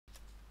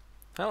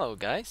Hello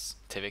guys,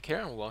 Tivik here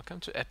and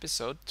welcome to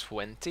episode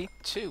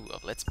 22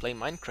 of Let's Play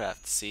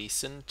Minecraft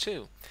Season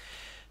 2.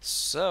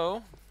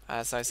 So,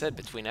 as I said,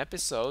 between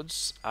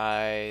episodes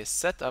I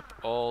set up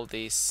all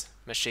these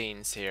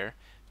machines here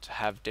to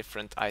have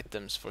different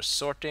items for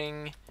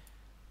sorting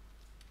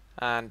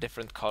and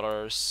different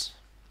colors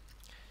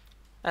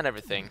and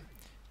everything.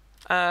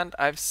 And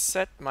I've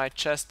set my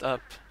chest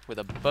up with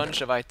a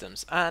bunch of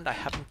items and I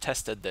haven't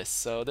tested this,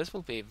 so this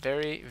will be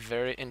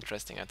very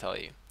interesting, I tell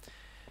you.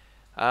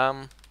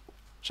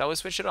 Shall we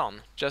switch it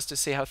on, just to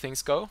see how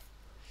things go?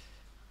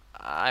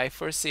 I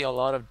foresee a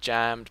lot of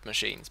jammed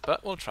machines,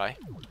 but we'll try.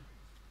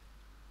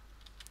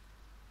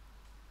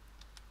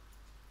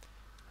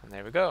 And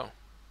there we go.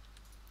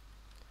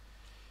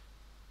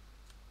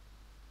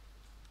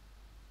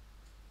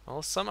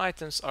 Well, some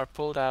items are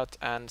pulled out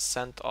and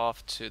sent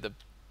off to the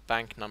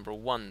bank number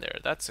 1 there.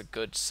 That's a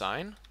good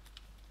sign.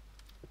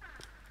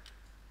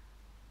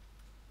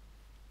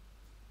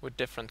 With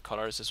different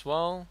colors as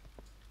well.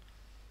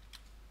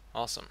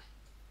 Awesome.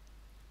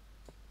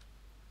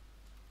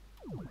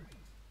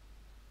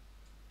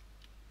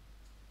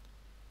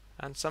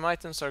 And some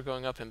items are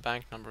going up in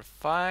bank number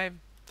 5.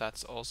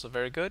 That's also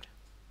very good.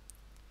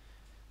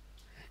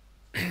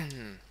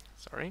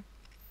 Sorry.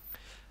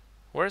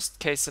 Worst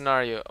case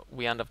scenario,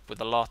 we end up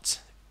with a lot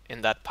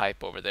in that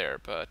pipe over there,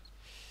 but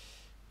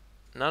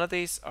none of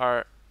these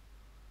are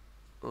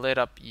lit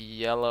up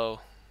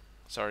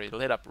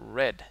lit up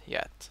red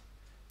yet.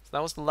 So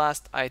that was the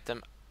last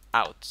item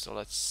out, so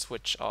let's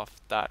switch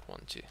off that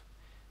one to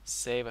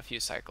save a few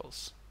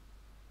cycles.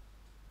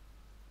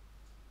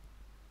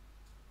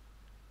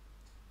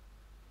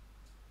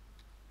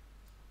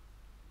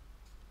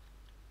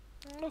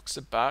 Looks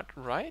about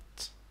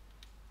right.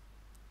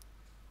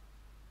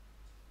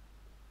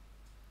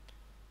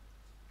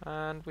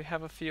 And we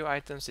have a few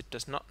items it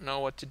does not know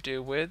what to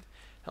do with.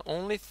 The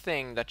only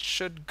thing that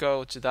should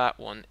go to that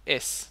one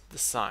is the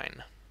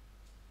sign.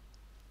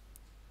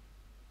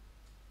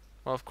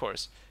 Well, of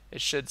course,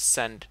 it should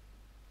send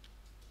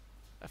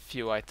a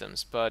few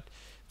items, but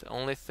the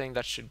only thing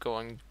that should go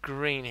on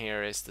green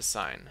here is the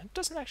sign. It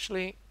doesn't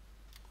actually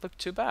look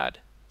too bad.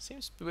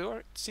 Seems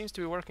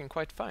to be working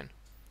quite fine.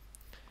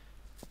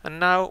 And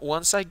now,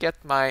 once I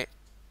get my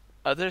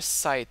other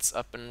sites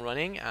up and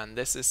running, and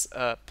this is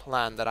a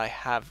plan that I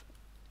have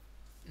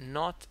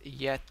not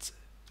yet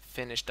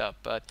finished up,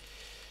 but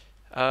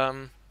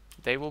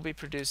they will be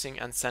producing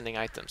and sending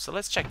items. So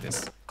let's check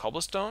this.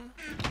 Cobblestone,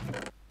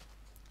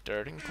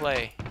 dirt and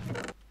clay,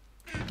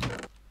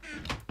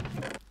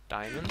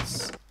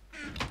 diamonds.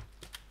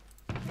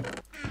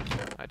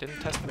 I didn't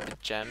test with the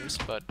gems,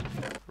 but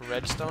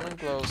redstone and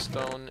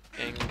glowstone,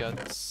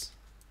 ingots.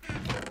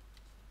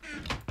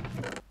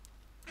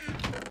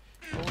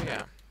 Oh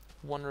yeah,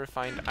 1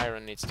 refined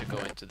iron needs to go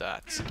into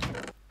that.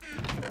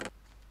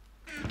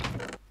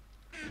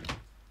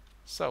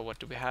 So what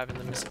do we have in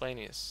the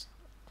miscellaneous?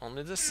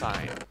 Only the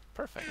sign.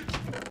 Perfect.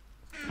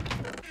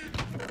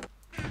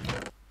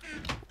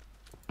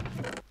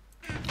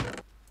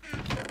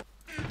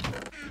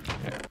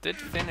 I did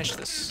finish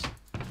this.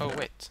 Oh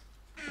wait.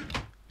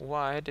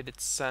 Why did it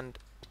send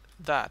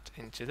that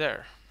into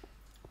there?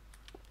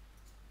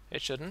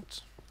 It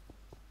shouldn't.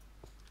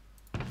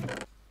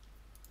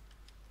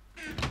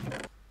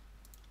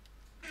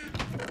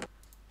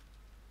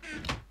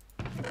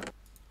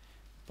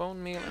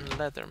 Bone meal and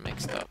leather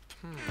mixed up.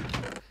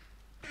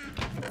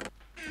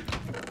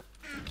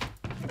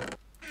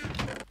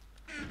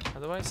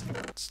 Otherwise,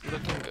 it's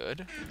looking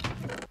good.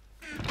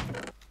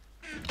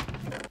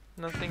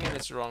 Nothing in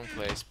its wrong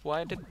place.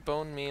 Why did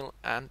bone meal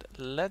and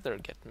leather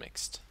get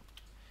mixed?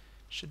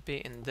 Should be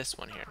in this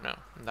one here. No,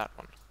 in that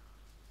one.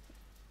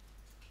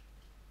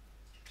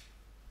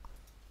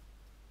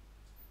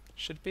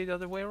 Should be the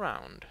other way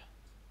around.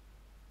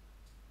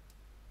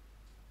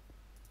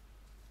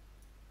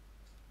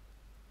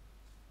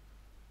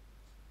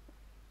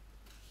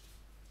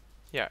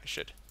 Yeah, it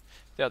should.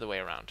 The other way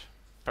around.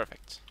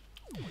 Perfect.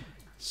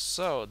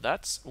 So,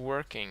 that's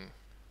working.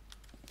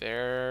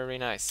 Very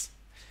nice.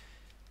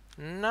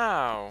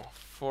 Now,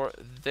 for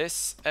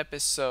this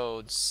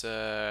episode's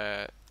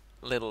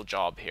little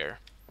job here.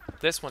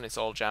 This one is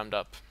all jammed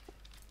up.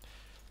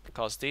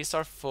 Because these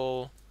are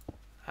full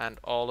and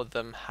all of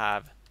them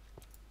have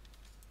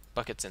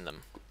buckets in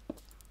them.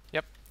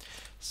 Yep.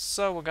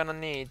 So, we're gonna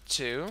need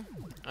to...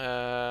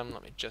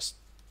 let me just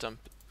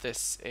dump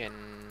this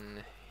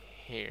in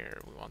here.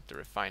 We want the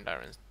refined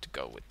iron to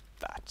go with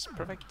that.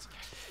 Perfect.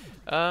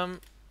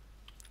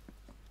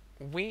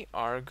 We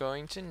are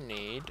going to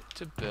need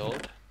to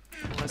build,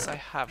 unless I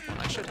have one.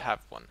 I should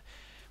have one.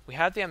 We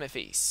had the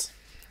MFEs.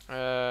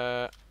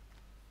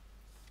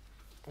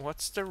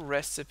 What's the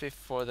recipe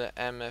for the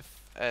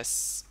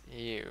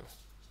MFSU?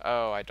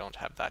 Oh, I don't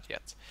have that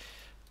yet.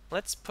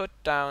 Let's put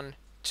down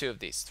 2 of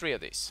these, 3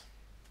 of these.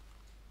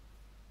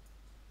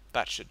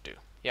 That should do.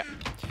 Yeah.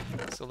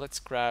 So let's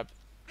grab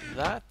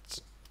that.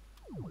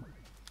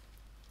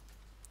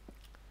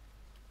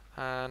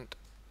 And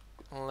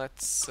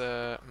let's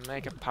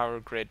make a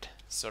power grid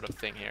sort of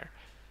thing here.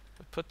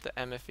 We put the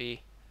MFE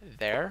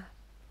there.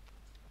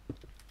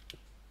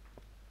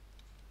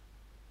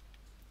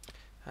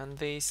 And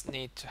these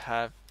need to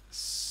have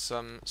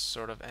some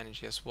sort of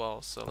energy as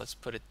well, so let's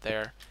put it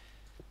there.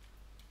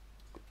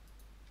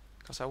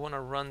 Because I want to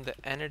run the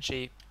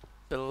energy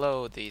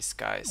below these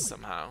guys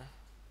somehow.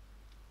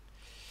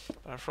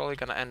 But I'm probably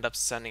gonna end up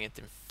sending it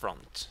in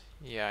front.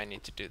 Yeah, I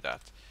need to do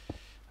that.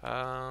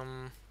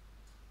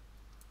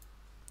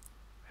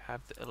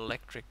 Have the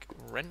electric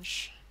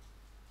wrench.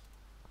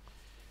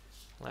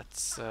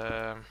 Let's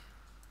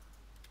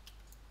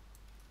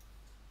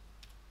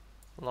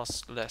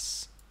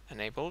lossless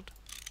enabled.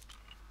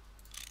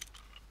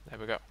 There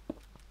we go.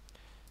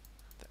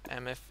 The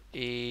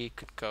MFE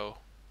could go.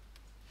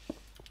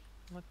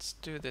 Let's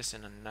do this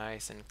in a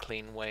nice and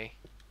clean way.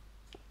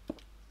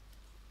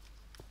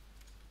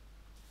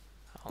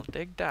 I'll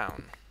dig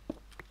down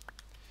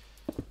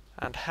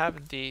and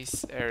have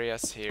these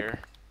areas here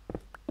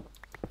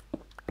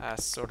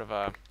as sort of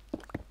a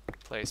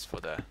place for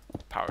the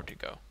power to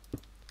go.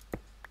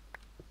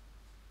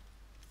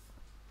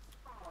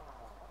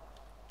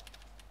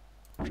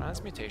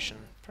 Transmutation,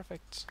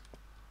 perfect.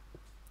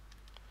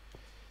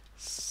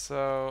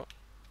 So,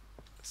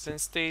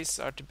 since these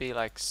are to be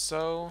like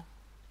so,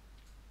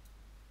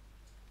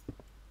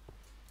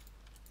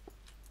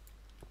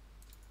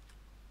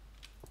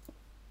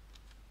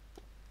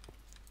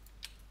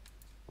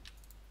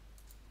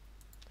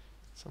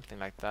 something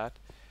like that.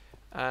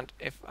 And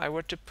if I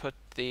were to put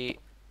the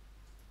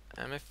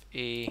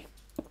MFE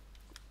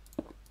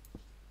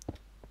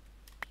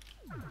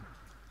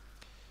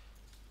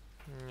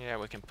yeah,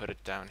 we can put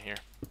it down here.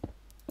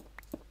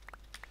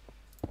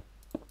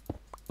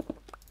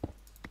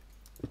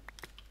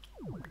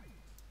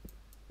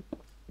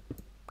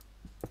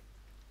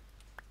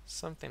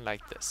 Something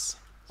like this.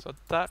 So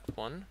that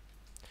one.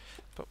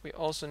 But we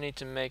also need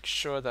to make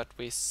sure that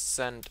we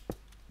send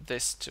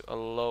this to a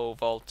low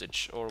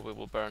voltage or we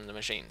will burn the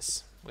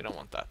machines. We don't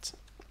want that.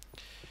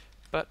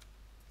 But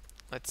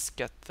let's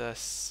get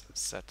this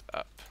set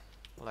up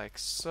like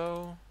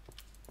so.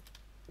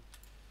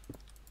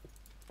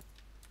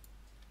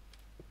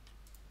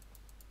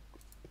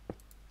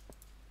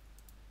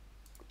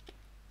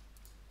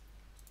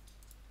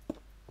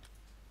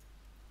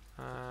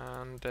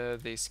 And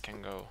these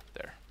can go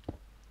there.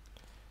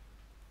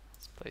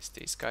 Let's place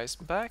these guys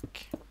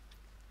back.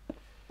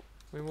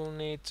 We will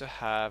need to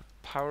have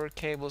power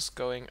cables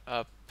going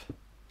up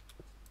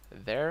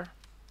there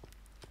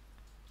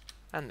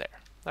and there.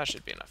 That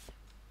should be enough.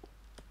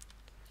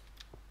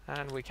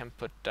 And we can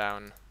put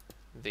down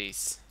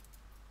these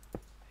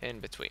in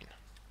between.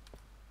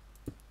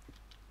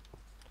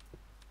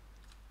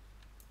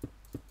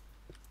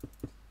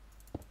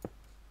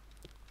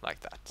 Like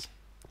that.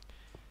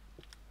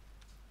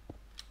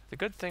 The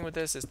good thing with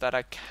this is that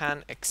I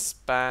can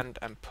expand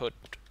and put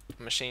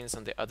machines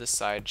on the other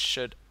side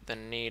should the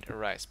need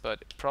arise,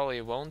 but it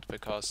probably won't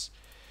because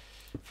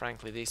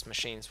frankly these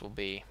machines will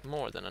be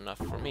more than enough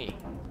for me,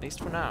 at least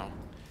for now.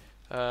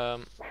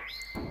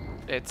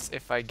 It's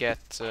if I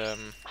get a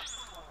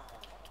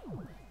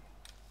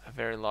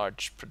very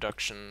large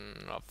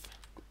production of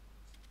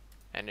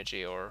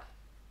energy or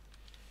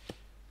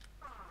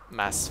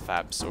mass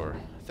fabs or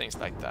things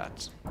like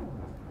that,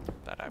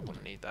 that I will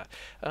need that.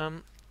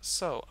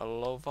 So, a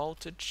low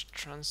voltage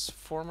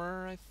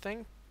transformer, I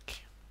think.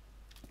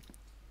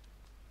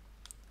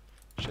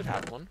 Should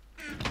have one.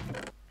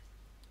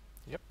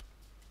 Yep.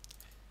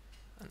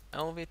 An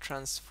LV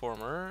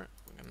transformer.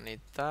 We're gonna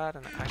need that,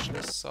 and I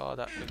actually saw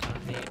that we're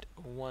gonna need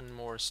one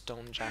more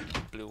stone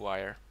jacket blue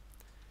wire.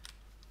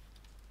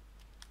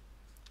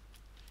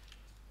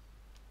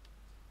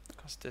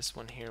 Because this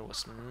one here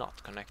was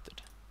not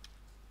connected.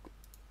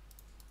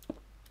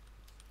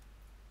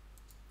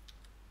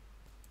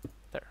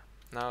 There.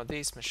 Now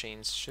these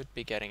machines should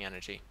be getting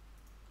energy.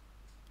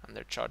 And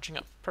they're charging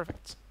up.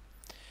 Perfect.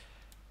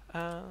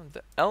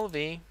 The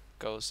LV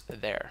goes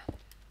there.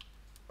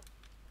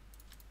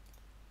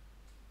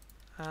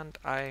 And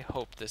I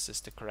hope this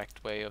is the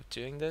correct way of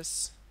doing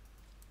this.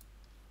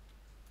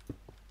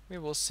 We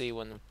will see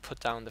when we put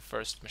down the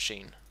first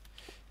machine.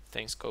 If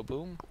things go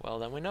boom, well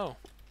then we know.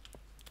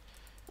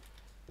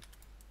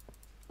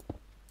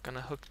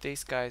 Gonna hook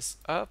these guys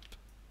up.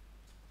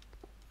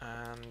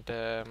 And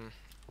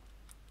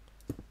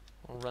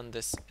we'll run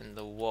this in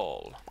the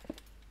wall.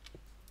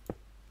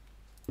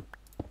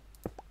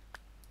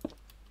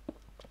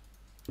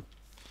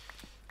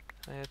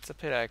 It's a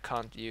pity I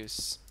can't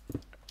use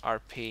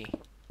RP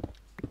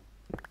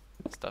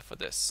stuff for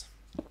this.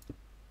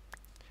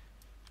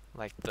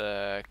 Like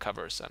the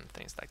covers and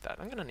things like that.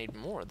 I'm gonna need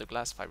more of the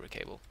glass fiber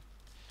cable.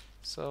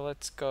 So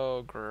let's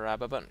go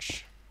grab a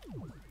bunch.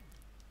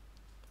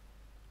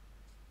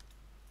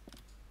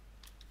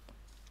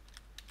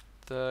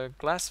 The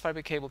glass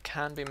fiber cable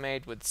can be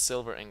made with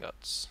silver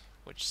ingots,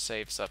 which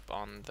saves up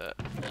on the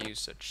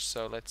usage.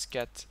 So let's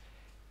get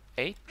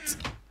 8. So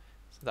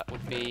that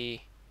would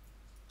be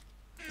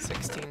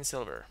 16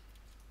 silver.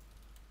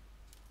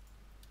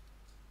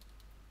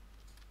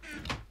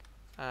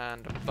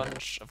 And a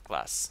bunch of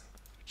glass,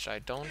 which I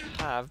don't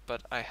have,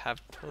 but I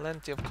have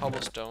plenty of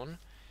cobblestone,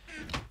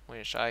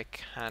 which I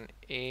can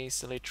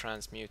easily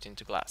transmute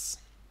into glass.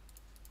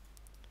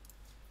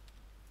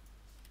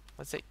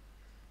 Let's see.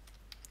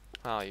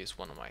 I'll use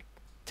one of my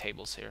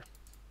tables here.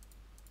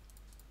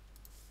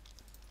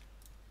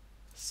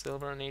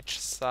 Silver on each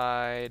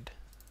side,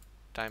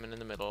 diamond in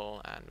the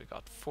middle, and we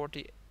got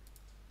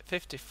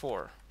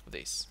 54 of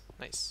these.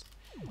 Nice.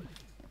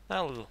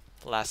 That'll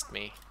last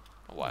me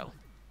a while.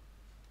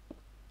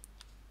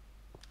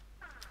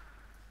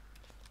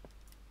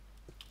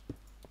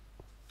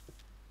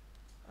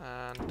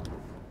 And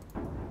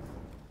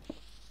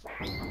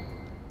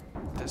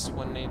this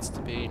one needs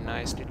to be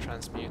nicely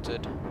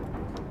transmuted.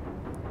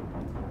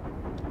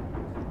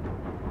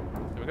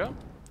 There we go.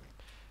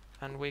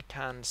 And we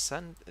can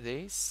send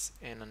these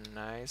in a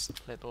nice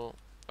little...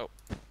 oh.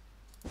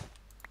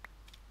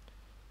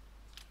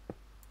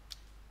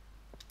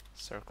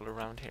 Circle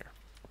around here.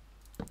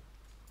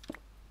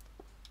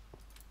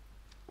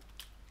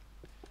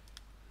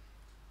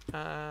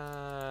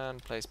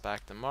 And place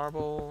back the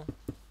marble.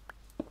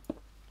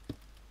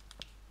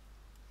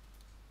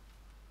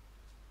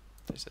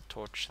 There's a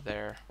torch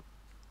there,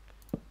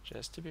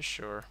 just to be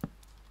sure.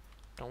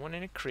 Don't want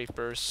any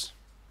creepers.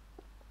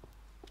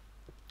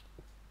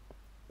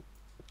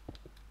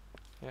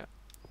 Yeah.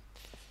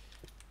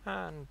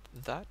 And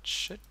that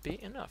should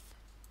be enough.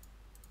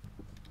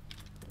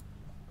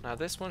 Now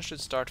this one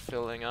should start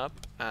filling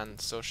up,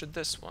 and so should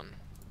this one.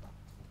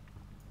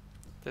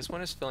 This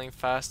one is filling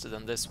faster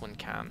than this one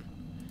can,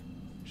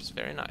 which is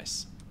very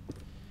nice.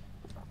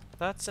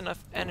 That's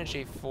enough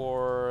energy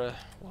for,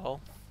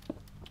 well,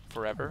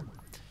 forever.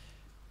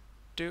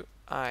 Do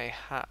I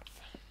have?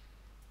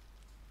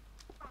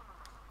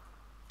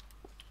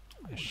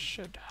 I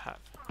should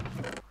have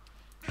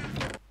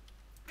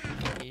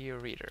an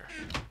e-reader.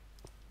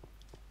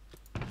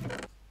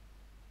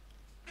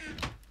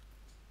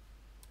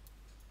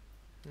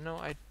 No,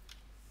 I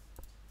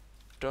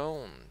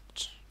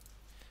don't.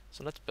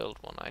 So let's build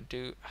one. I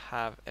do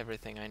have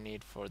everything I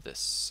need for this,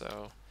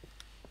 so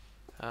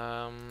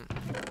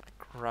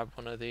grab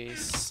one of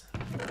these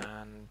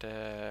and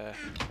we're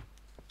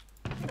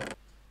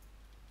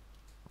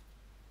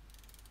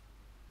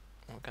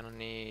gonna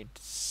need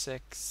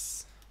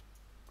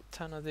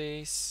 10 of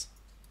these.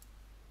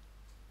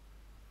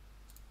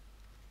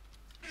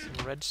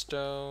 Some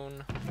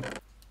redstone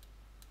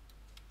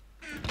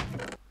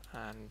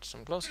and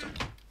some glowstone.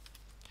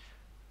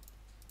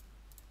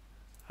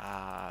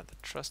 Ah, the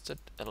trusted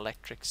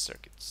electric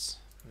circuits.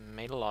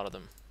 Made a lot of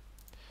them.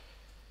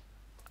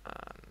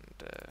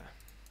 And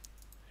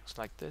looks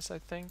like this, I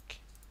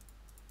think.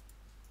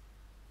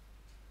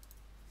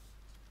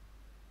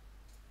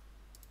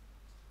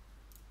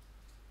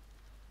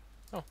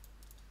 Oh,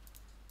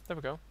 there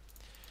we go.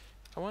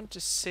 I want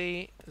to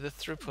see the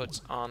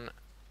throughput on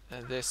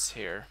this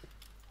here.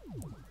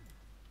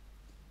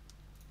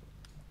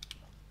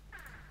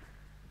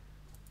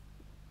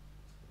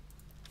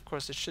 Of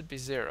course, it should be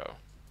 0.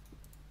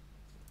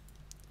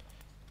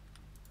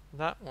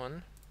 That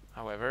one,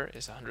 however,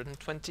 is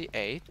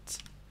 128.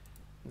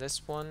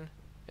 This one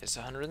is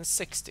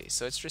 160.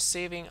 So it's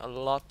receiving a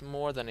lot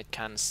more than it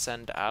can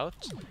send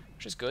out,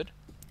 which is good.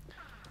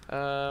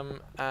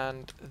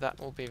 And that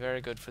will be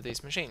very good for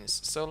these machines.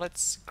 So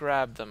let's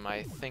grab them.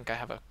 I think I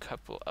have a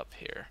couple up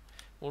here.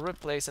 We'll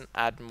replace and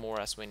add more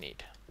as we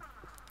need.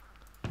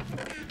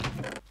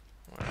 Where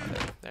are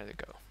they? There they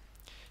go.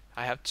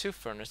 I have 2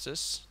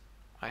 furnaces.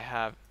 I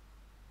have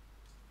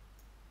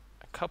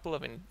a couple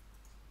of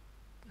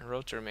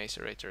rotor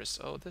macerators.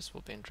 Oh, this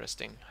will be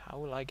interesting. How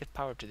will I get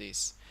power to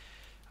these?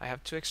 I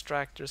have 2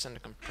 extractors and a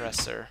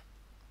compressor.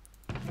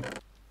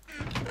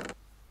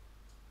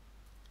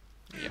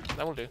 Yeah,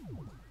 that will do.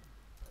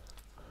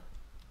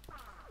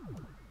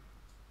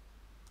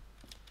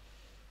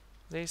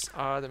 These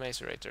are the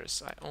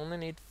macerators. I only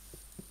need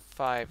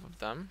 5 of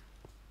them.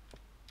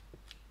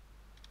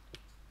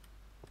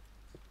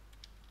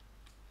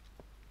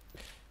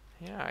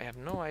 Yeah, I have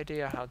no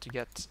idea how to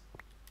get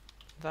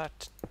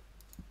that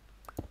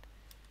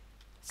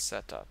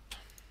set up.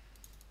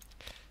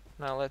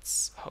 Now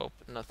let's hope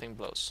nothing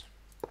blows.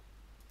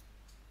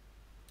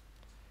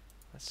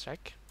 Let's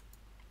check.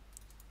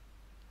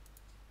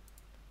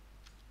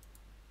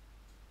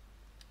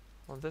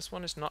 Well, this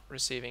one is not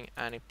receiving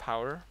any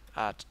power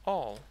at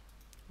all.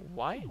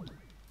 Why?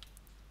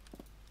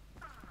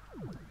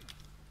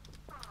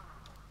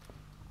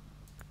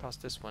 Because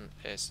this one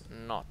is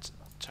not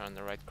turned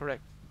the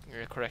correct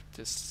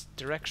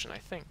direction, I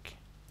think.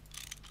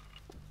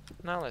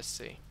 Now let's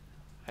see.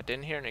 I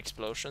didn't hear an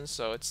explosion,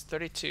 so it's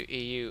 32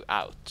 EU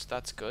out.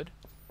 That's good.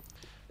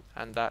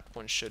 And that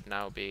one should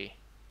now be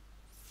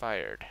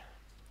fired.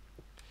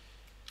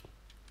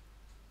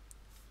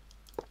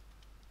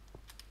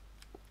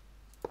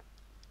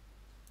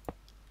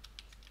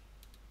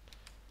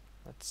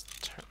 Let's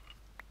turn...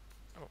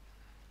 oh.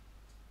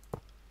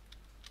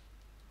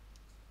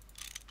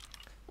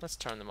 Let's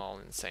turn them all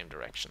in the same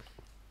direction.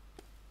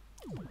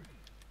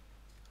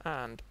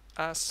 And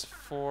as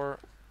for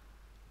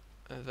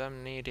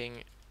them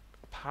needing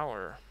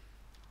power,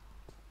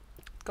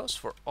 it goes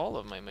for all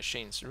of my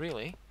machines,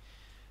 really.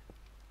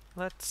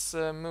 Let's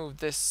move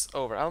this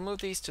over. I'll move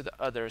these to the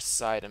other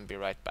side and be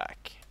right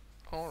back.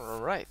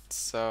 Alright,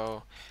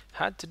 so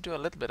had to do a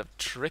little bit of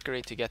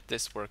trickery to get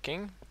this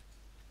working.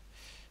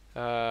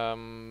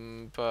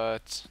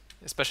 But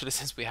especially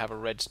since we have a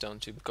redstone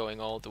tube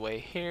going all the way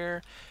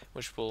here,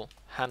 which will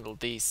handle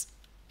these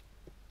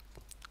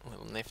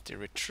little nifty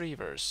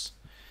retrievers.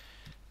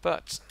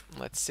 But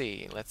let's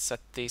see, let's set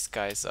these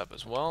guys up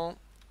as well.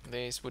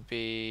 These would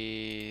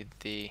be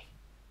the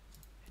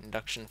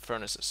induction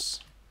furnaces.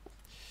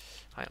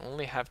 I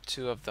only have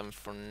 2 of them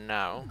for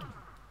now.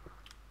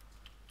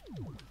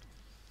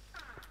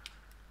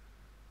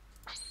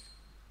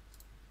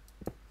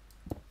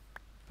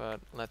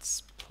 But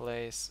let's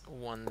place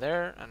 1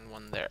 there and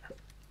 1 there.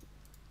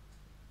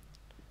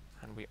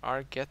 And we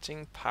are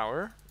getting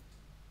power.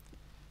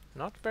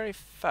 Not very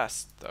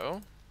fast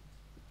though.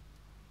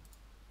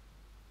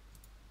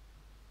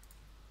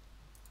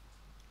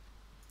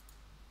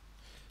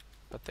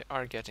 But they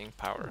are getting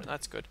power,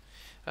 that's good.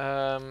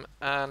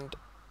 And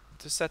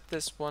to set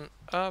this one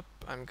up,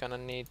 I'm gonna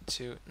need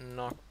to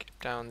knock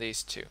down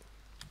these 2. So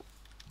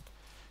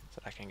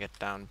that I can get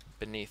down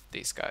beneath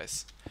these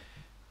guys.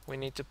 We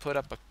need to put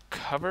up a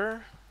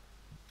cover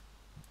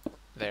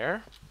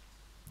there.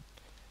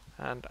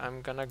 And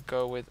I'm gonna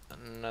go with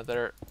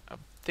another of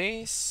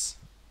these.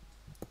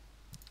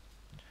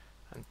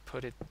 And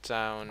put it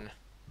down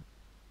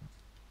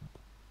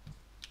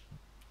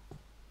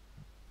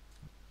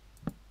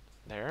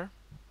there.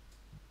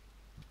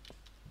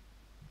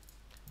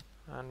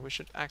 And we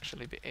should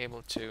actually be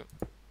able to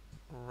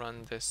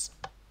run this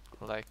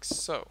like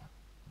so.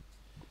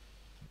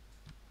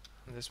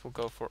 And this will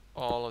go for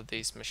all of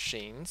these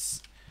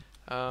machines.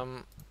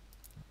 And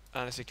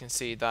as you can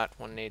see, that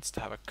one needs to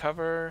have a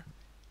cover.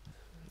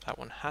 That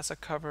one has a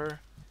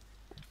cover.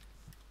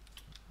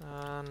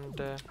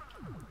 And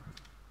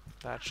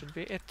that should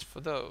be it for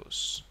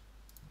those.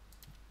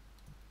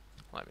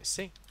 Let me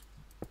see.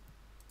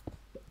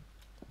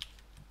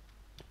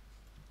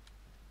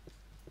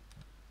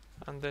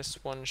 And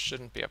this one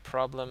shouldn't be a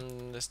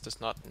problem. This does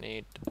not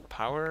need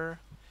power.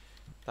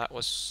 That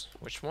was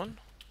which one?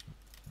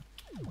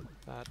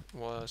 That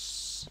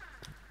was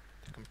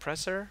the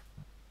compressor.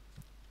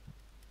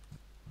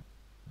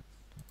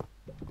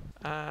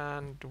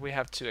 And we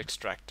have 2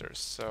 extractors,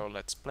 so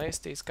let's place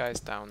these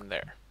guys down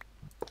there.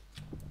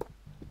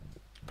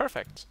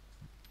 Perfect.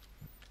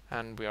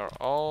 And we are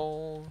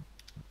all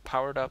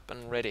powered up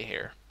and ready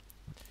here.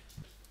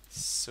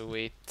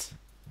 Sweet.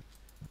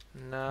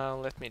 Now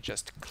let me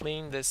just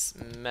clean this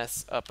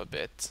mess up a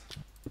bit.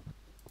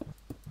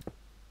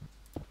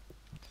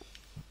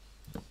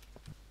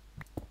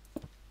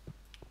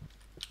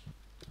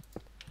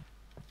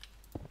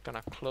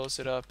 Gonna close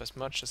it up as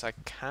much as I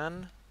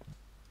can.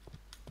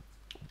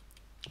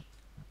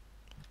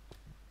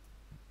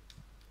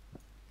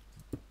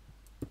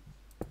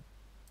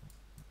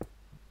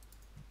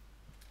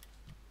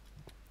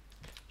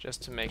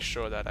 Just to make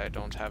sure that I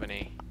don't have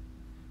any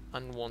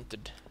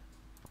unwanted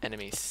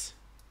enemies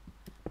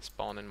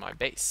spawn in my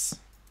base.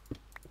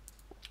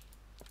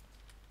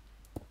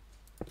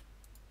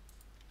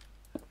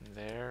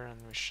 There,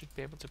 and we should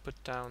be able to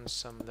put down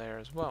some there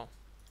as well.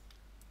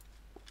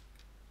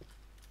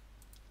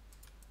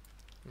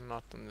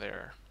 Not in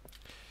there.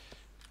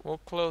 We'll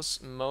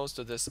close most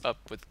of this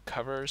up with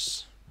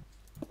covers.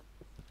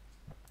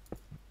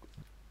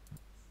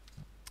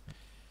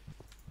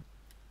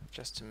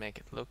 Just to make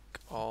it look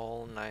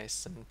all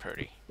nice and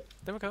pretty.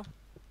 There we go.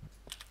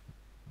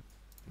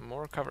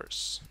 More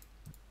covers.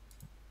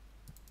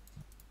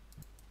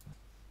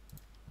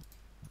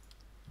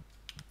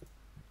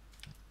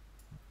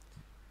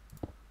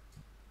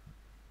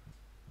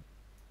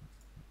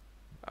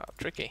 Oh,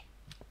 tricky.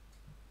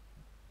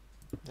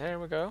 There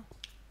we go.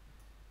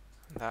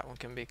 That one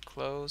can be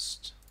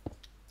closed.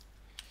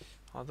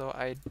 Although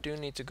I do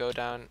need to go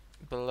down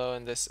below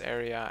in this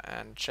area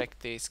and check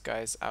these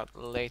guys out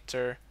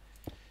later,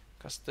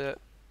 because the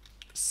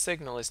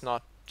signal is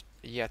not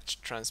yet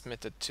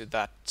transmitted to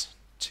that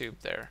tube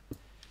there.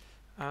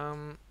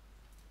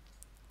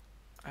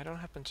 I don't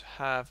happen to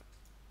have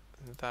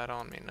that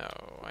on me,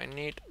 no. I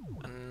need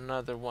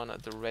another one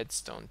of the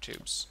redstone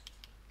tubes.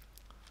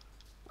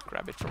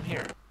 Grab it from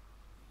here.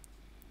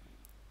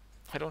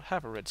 I don't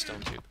have a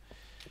redstone tube.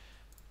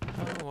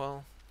 Oh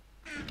well.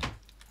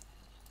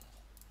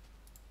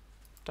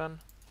 Done.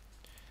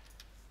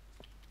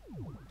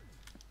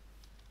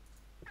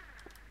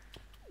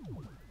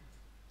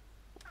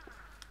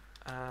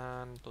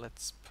 And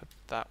let's put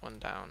that one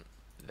down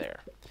there.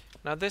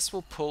 Now this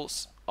will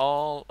pulse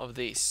all of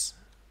these,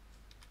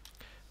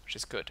 which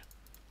is good.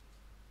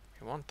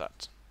 We want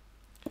that.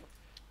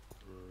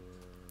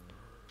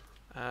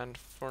 And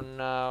for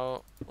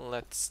now,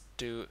 let's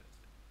do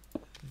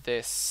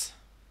this.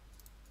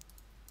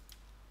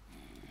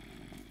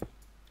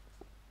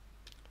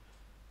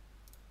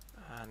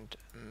 And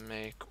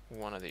make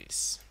one of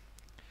these.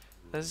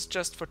 This is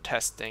just for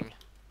testing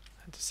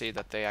and to see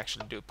that they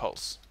actually do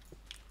pulse.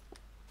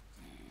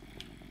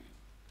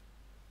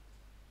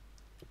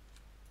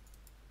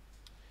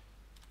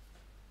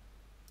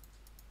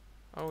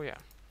 Oh yeah.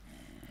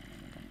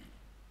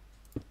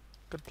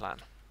 Good plan.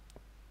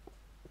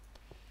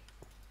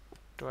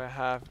 Do I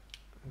have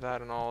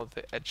that on all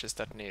the edges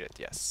that need it?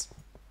 Yes.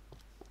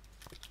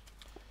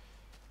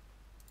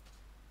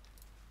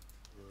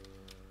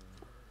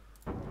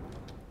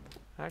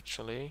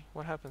 Actually,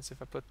 what happens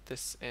if I put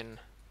this in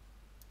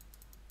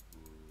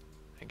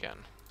again?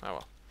 Oh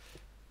well.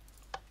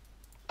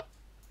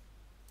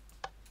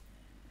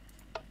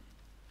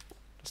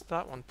 Does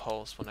that one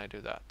pulse when I do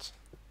that?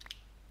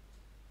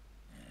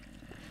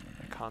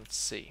 I can't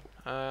see.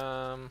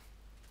 I'll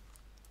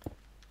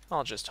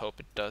just hope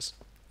it does.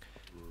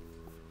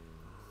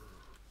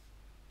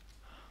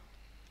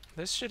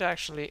 This should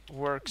actually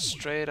work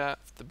straight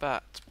off the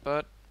bat,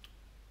 but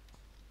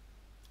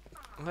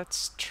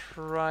let's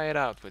try it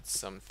out with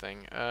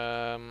something.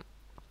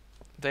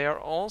 They are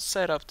all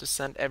set up to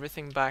send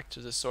everything back to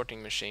the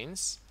sorting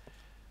machines.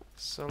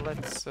 So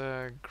let's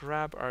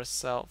grab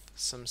ourselves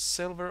some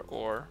silver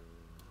ore,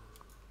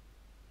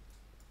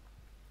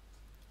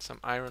 some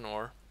iron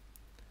ore,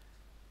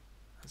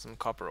 and some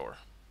copper ore.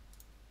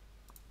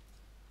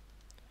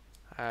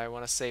 I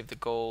want to save the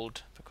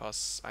gold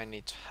because I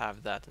need to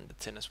have that in the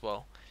tin as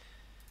well.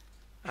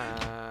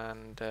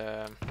 And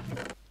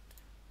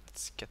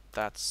let's get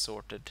that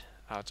sorted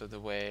out of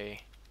the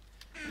way.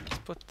 Let's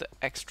put the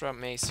extra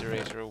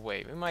macerator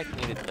away. We might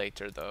need it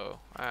later though,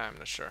 I'm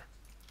not sure.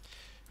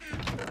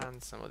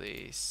 And some of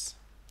these.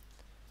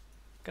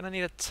 Gonna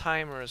need a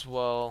timer as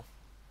well.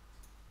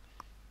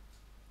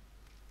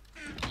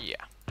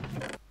 Yeah.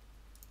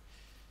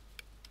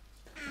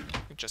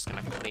 I'm just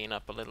gonna clean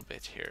up a little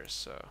bit here,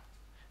 so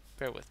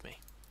bear with me.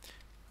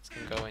 It's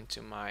gonna go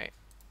into my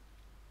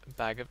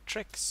bag of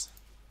tricks.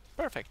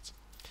 Perfect.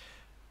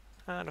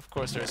 And of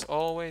course there's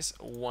always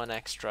one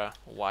extra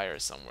wire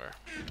somewhere.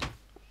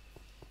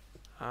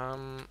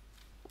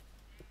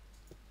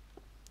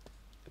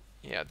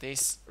 Yeah,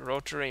 these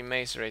rotary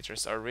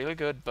macerators are really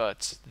good,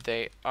 but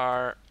they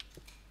are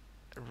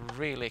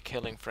really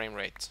killing frame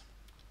rate.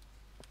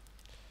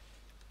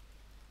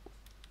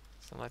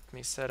 So let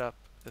me set up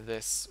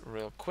this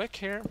real quick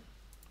here.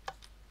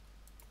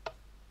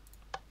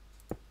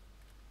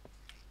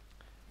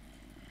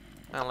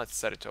 And let's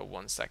set it to a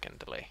 1 second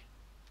delay.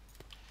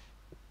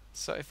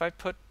 So if I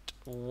put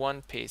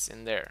one piece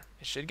in there,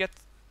 it should get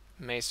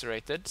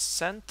macerated,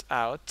 sent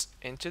out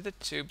into the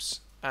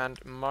tubes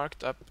and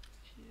marked up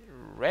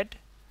red.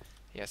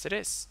 Yes, it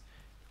is.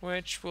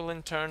 Which will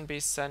in turn be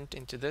sent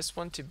into this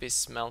one to be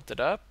smelted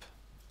up.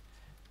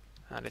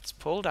 And it's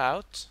pulled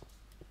out.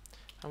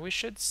 And we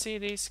should see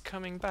these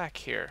coming back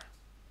here.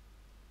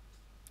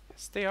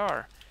 Yes, they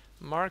are.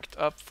 Marked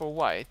up for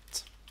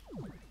white.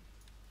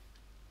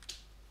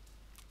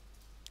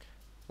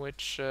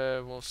 Which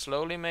will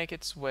slowly make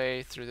its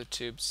way through the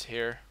tubes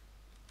here.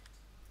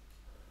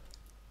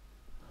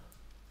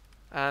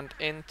 And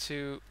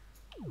into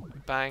the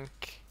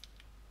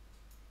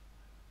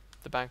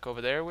bank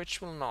over there, which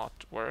will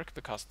not work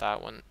because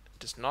that one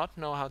does not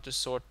know how to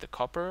sort the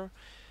copper,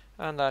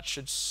 and that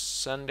should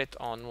send it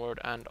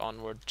onward and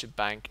onward to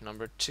bank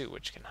number 2,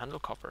 which can handle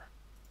copper.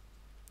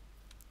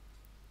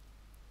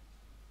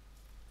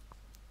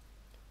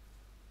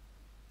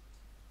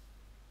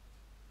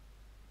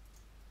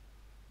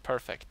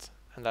 Perfect.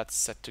 And that's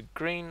set to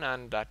green,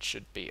 and that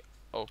should be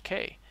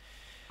okay.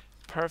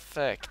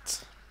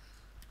 Perfect.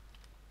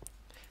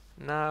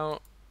 Now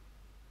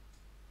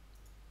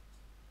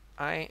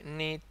I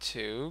need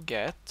to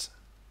get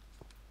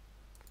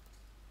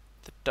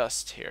the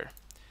dust here.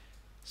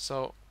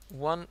 So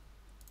one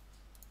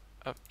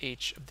of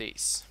each of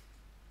these.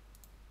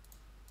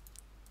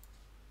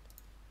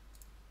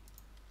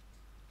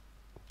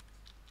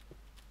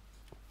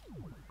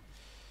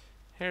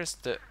 Here's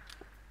the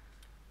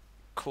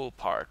cool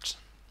part.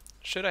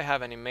 Should I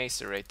have any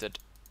macerated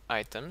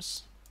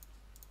items?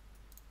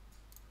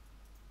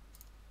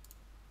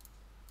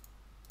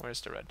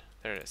 Where's the red?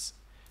 There it is.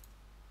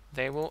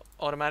 They will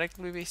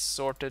automatically be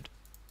sorted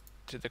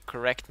to the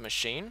correct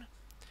machine.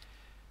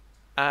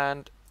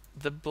 And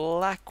the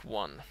black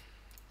one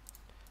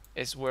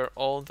is where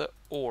all the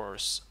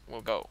ores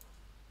will go.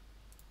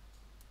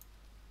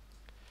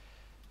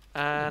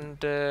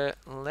 And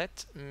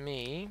let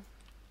me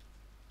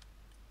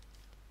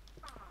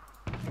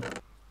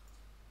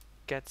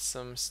get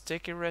some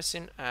sticky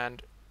resin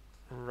and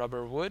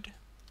rubber wood.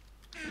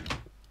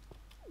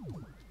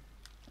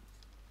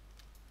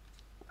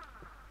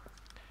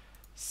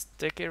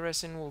 Sticky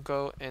resin will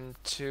go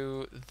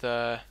into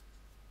the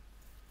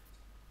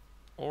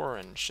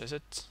orange, is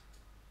it?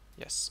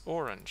 Yes,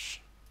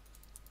 orange.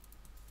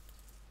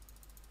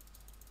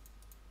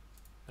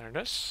 There it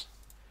is.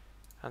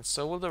 And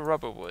so will the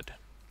rubber wood.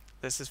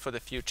 This is for the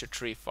future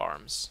tree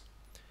farms.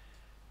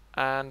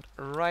 And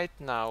right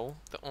now,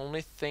 the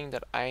only thing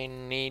that I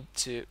need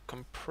to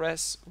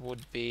compress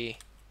would be,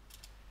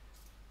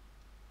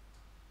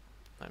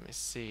 let me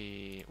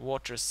see,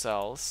 water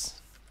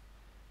cells.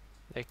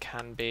 They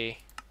can be,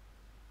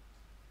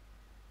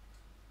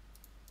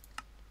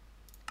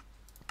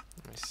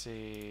 let me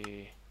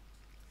see,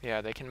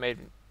 yeah, they can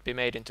be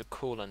made into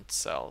coolant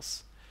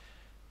cells.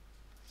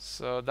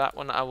 So that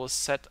one I will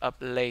set up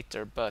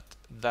later, but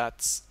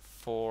that's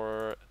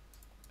for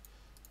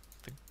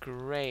the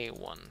gray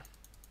one.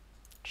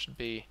 Should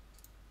be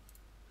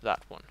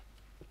that one.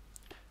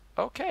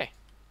 Okay.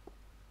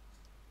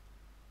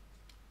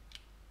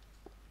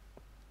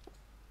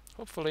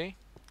 Hopefully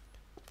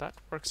that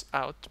works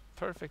out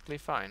perfectly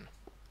fine.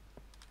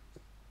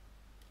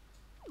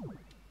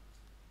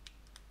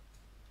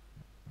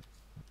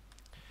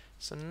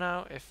 So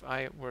now if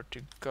I were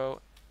to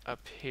go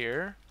up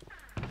here,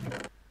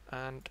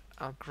 and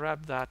I'll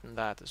grab that and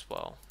that as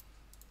well.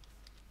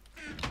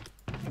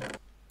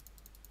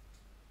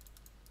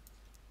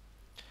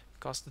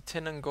 Because the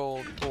tin and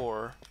gold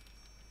ore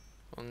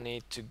will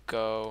need to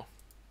go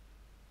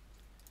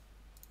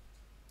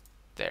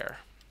there.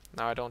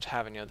 Now I don't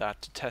have any of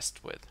that to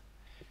test with.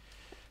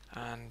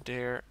 And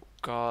dear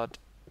God,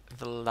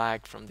 the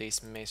lag from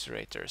these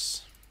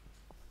macerators.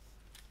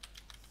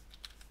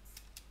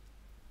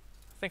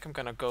 I think I'm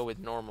gonna go with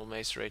normal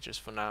macerators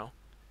for now.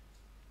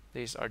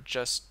 These are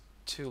just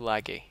too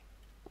laggy.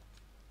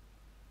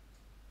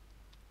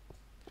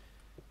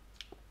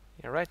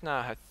 Yeah, right now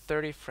I have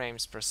 30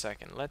 frames per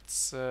second.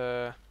 Let's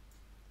grab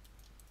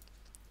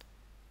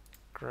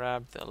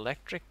the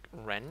electric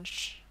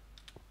wrench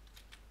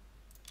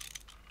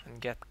and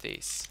get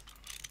these.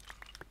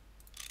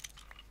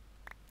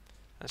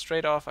 And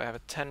straight off I have a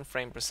 10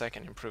 frame per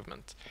second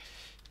improvement.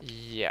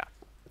 Yeah,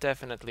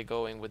 definitely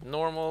going with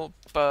normal,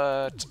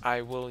 but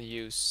I will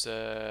use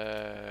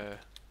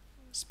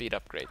speed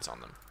upgrades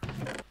on them.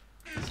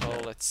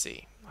 So let's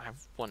see. I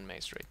have one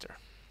macerator.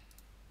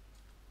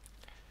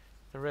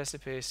 The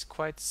recipe is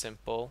quite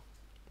simple.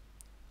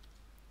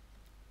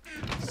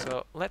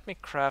 So let me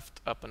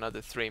craft up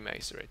another 3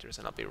 macerators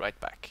and I'll be right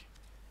back.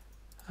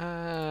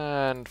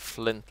 And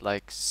flint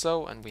like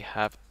so, and we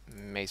have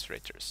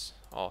macerators.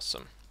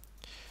 Awesome.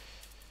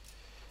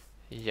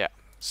 Yeah,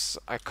 so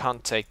I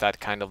can't take that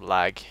kind of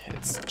lag.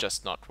 It's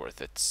just not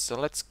worth it. So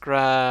let's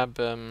grab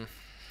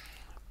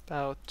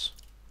about,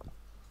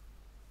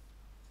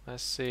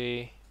 let's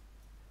see,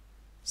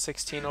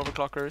 16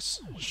 overclockers.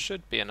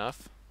 Should be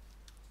enough.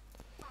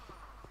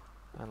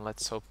 And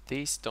let's hope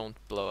these don't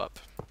blow up.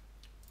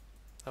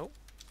 Oh.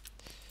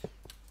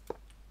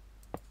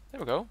 There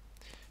we go.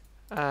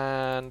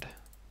 And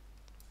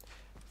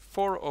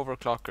 4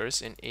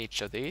 overclockers in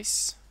each of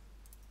these.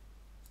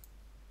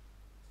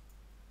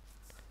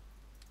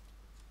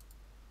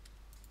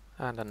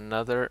 And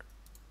another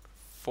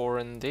 4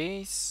 in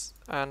these,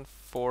 and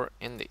 4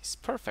 in these.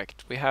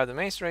 Perfect. We have the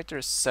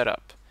macerators set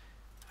up,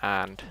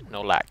 and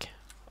no lag.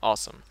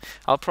 Awesome.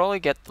 I'll probably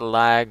get the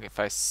lag if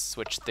I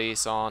switch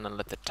these on and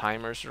let the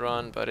timers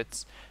run, but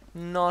it's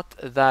not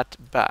that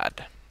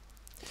bad.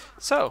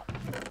 So,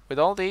 with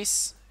all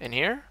these in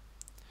here,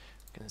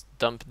 you can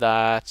dump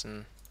that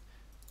and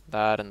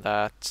that and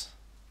that.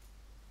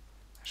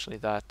 Actually,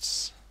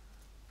 that's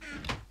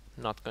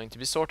not going to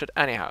be sorted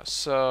anyhow,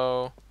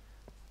 so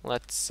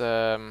let's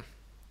do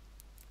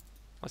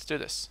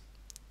this.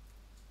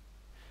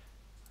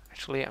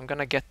 Actually, I'm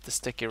gonna get the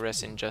sticky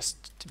resin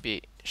just to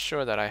be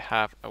sure that I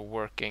have a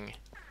working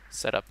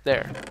setup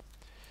there.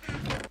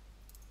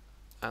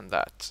 And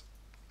that.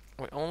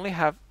 We only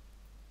have,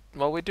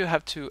 well, we do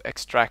have 2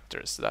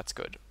 extractors, so that's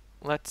good.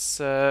 Let's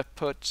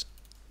put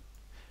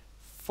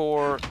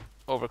 4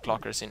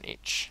 overclockers in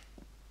each.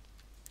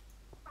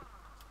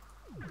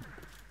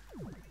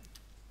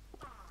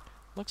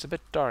 Looks a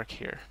bit dark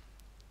here.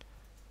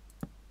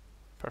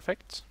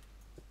 Perfect.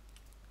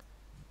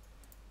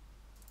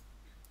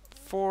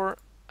 4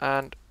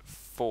 and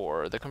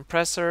 4. The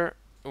compressor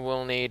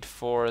will need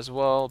 4 as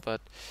well, but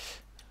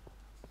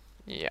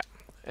yeah,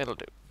 it'll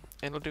do.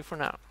 It'll do for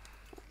now.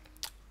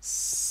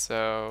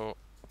 So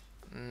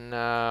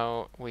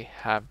now we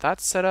have that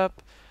set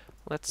up.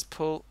 Let's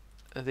pull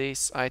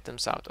these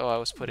items out. Oh, I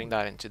was putting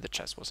that into the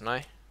chest, wasn't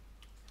I?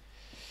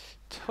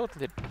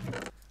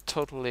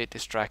 Totally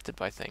distracted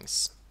by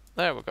things.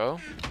 There we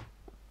go.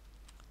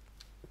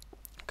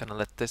 Gonna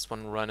let this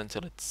one run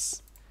until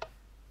it's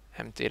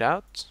emptied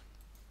out.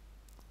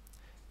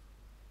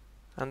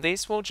 And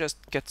these will just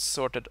get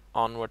sorted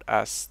onward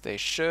as they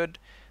should,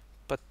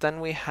 but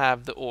then we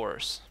have the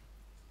ores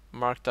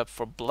marked up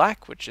for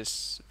black, which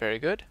is very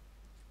good.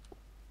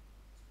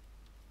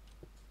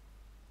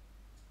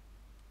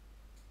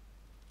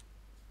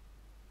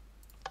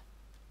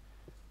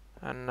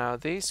 And now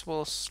these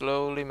will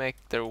slowly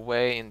make their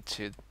way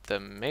into the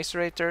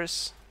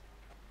macerators.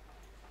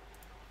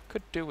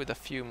 Could do with a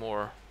few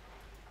more.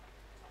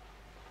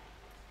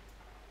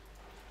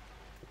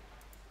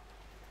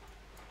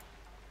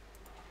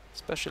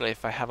 Especially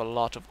if I have a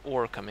lot of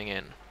ore coming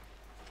in.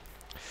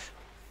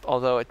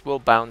 Although it will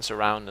bounce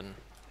around and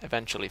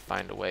eventually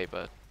find a way,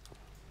 but...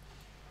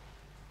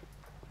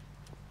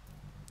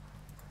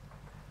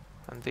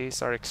 And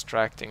these are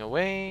extracting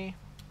away.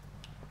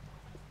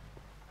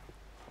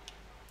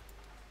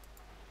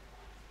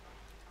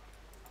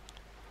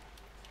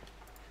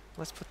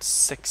 Let's put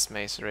 6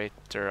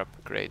 macerator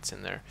upgrades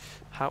in there.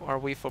 How are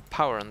we for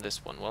power on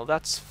this one? Well,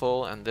 that's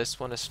full, and this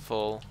one is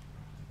full.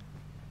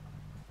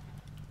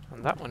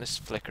 And that one is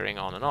flickering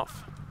on and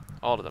off.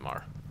 All of them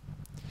are.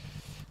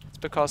 It's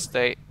because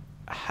they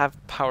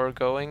have power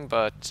going,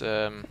 but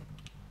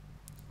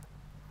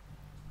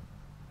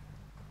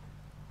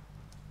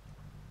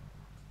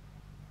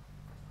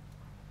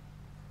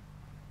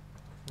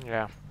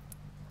yeah.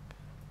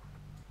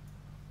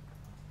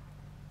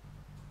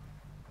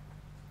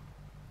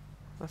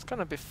 That's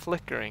gonna be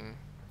flickering,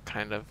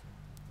 kind of.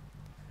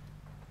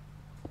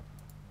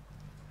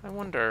 I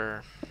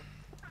wonder...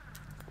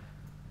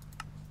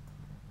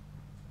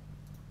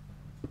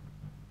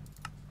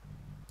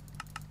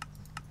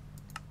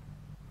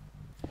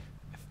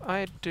 if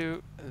I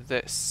do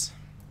this...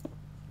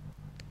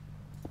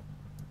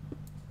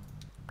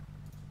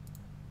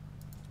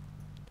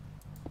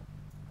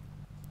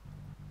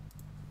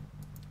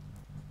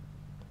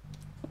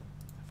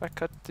 if I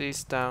cut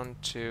these down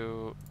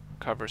to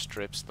cover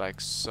strips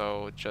like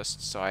so,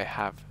 just so I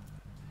have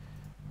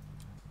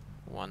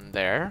one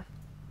there.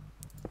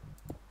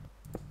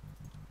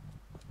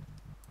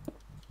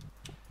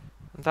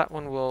 And that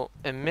one will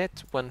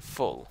emit when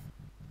full.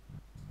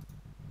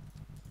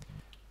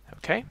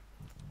 Okay.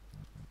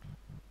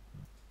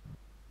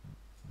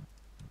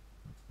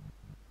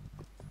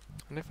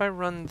 And if I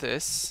run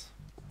this,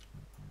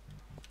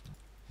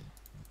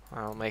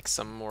 I'll make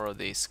some more of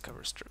these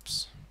cover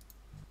strips.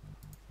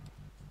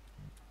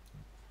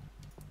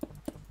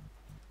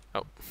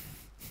 Oh.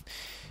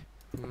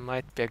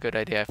 Might be a good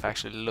idea if I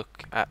actually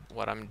look at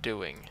what I'm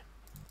doing.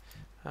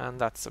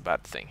 And that's a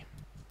bad thing.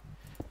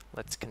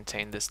 Let's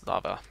contain this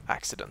lava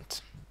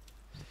accident.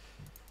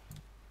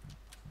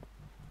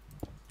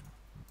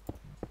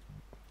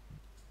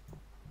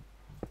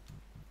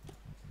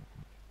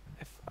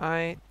 If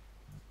I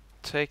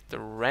take the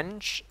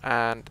wrench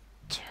and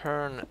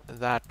turn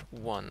that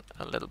one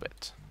a little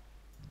bit.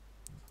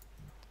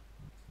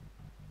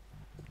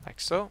 Like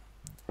so.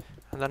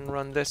 And then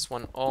run this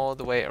one all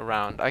the way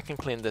around. I can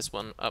clean this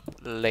one up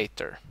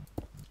later.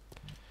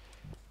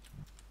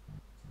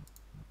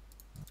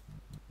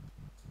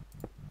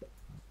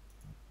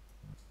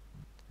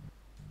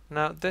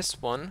 Now this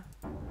one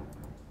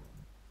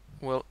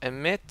will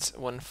emit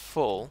when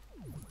full,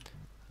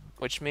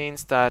 which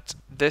means that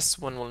this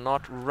one will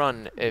not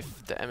run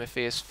if the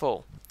MFE is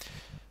full.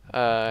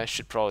 I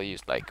should probably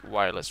use like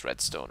wireless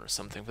redstone or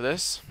something for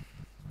this,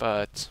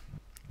 but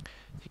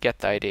you get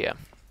the idea.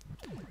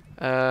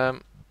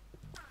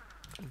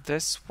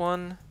 This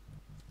one,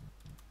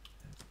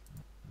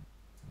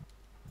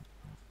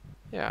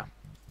 yeah.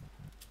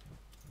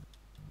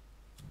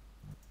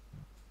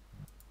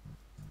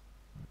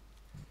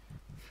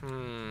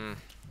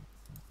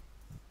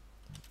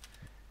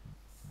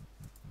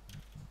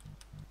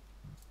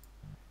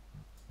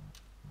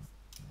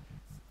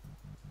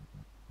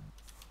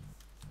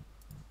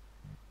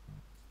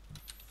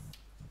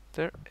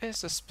 There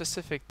is a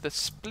specific, the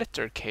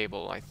splitter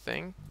cable, I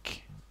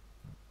think.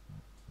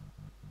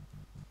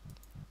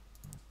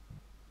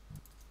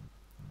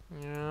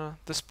 Yeah,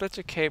 the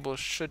splitter cable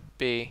should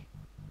be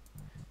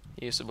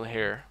usable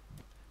here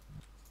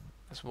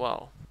as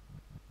well.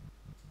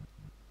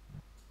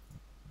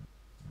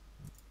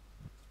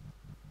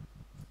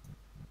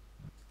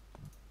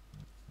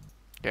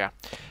 Yeah,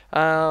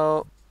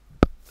 I'll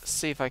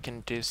see if I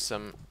can do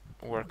some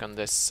work on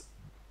this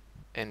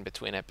in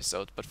between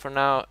episodes, but for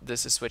now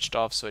this is switched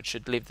off, so it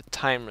should leave the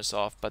timers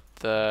off, but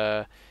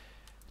the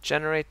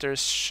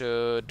generators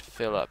should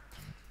fill up.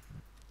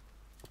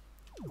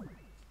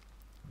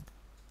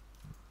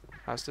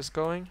 How's this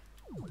going?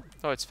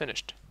 Oh, it's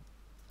finished.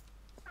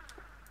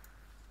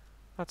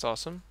 That's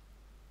awesome.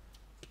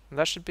 And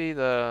that should be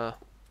the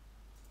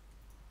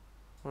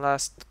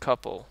last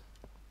couple.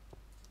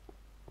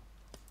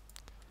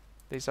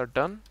 These are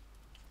done.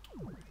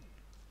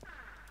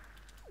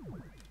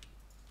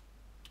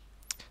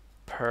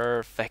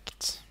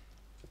 Perfect.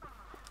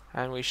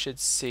 And we should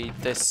see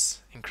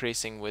this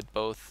increasing with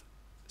both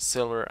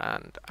silver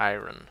and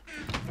iron.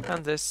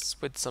 And this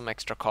with some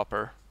extra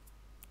copper.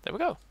 There we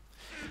go.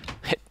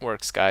 It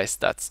works, guys.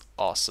 That's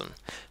awesome.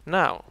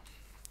 Now,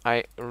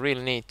 I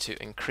really need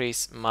to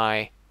increase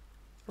my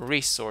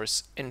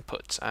resource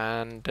input.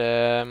 And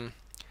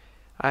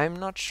I'm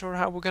not sure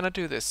how we're gonna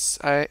do this.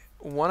 I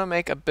want to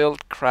make a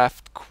build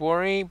craft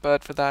quarry,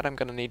 but for that I'm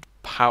gonna need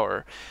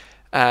power.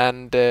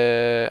 And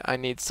I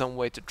need some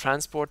way to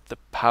transport the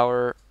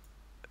power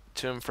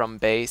to and from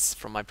base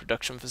from my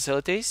production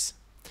facilities.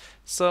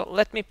 So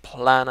let me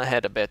plan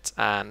ahead a bit,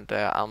 and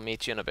I'll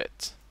meet you in a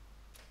bit.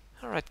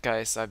 Alright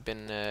guys, I've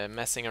been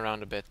messing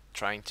around a bit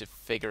trying to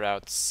figure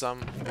out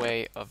some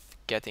way of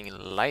getting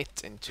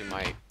light into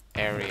my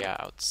area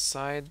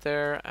outside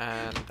there,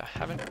 and I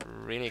haven't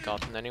really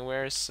gotten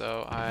anywhere,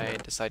 so I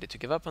decided to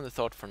give up on the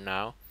thought for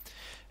now.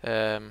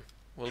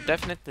 We'll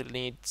definitely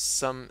need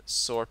some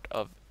sort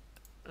of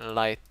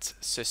light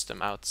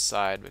system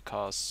outside,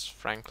 because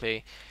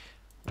frankly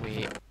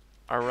we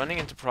are running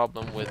into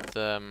problem with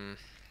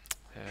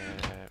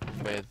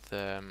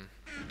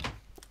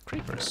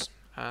creepers,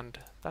 and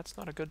that's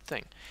not a good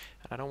thing.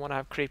 And I don't want to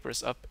have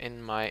creepers up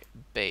in my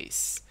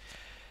base.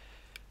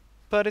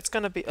 But it's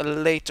gonna be a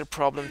later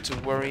problem to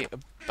worry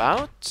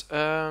about.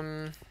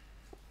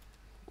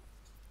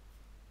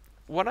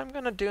 what I'm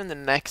gonna do in the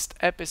next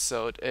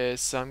episode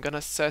is I'm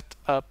gonna set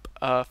up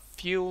a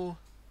fuel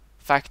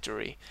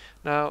factory.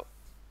 Now,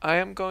 I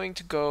am going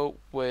to go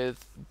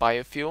with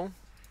biofuel,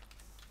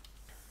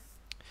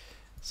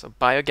 so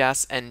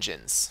biogas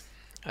engines.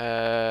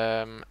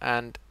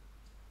 And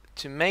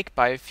to make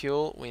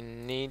biofuel, we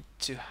need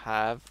to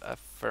have a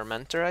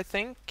fermenter, I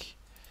think.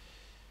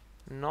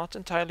 Not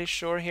entirely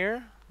sure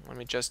here. Let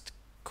me just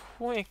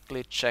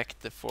quickly check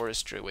the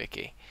forestry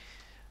wiki.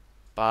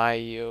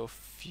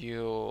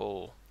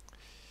 Biofuel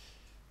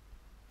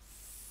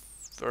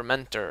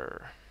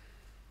fermenter.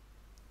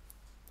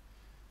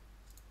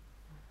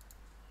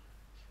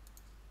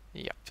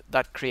 Yep,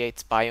 that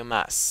creates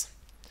biomass.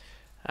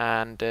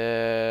 And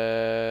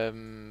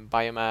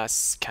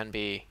biomass can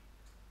be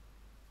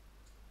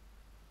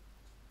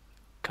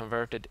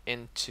converted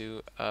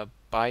into a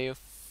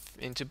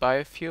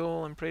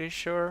biofuel, I'm pretty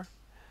sure.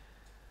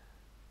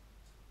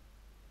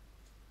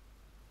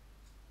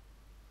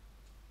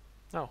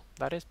 No,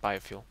 that is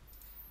biofuel.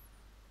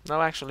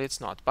 No, actually it's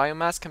not.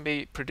 Biomass can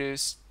be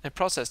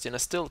processed in a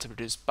still to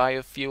produce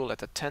biofuel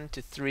at a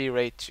 10:3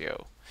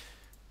 ratio.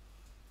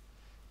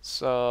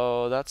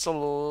 So that's a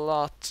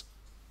lot,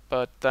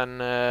 but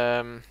then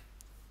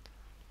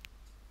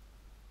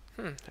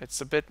it's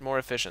a bit more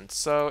efficient.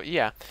 So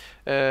yeah,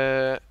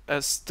 a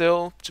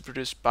still to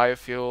produce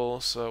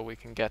biofuel, so we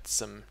can get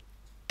some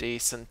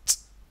decent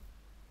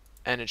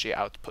energy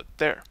output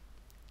there.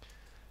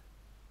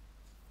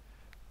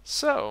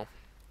 So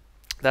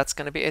that's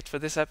gonna be it for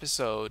this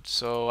episode.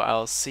 So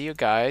I'll see you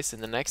guys in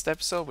the next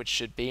episode, which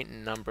should be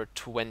number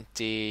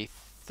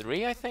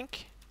 23, I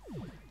think.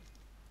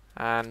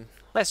 And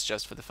let's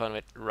just, for the fun of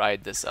it,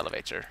 ride this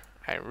elevator.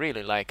 I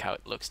really like how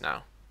it looks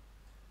now.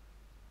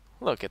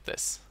 Look at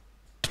this.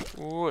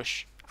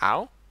 Whoosh.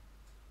 Ow.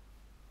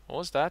 What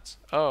was that?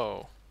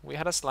 Oh, we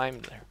had a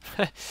slime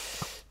there.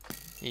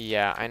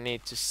 Yeah, I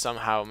need to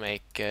somehow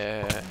make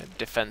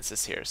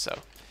defenses here,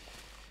 so.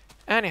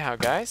 Anyhow,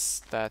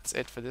 guys, that's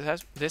it for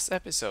this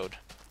episode.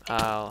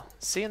 I'll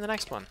see you in the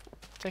next one.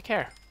 Take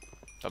care.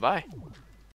 Bye-bye.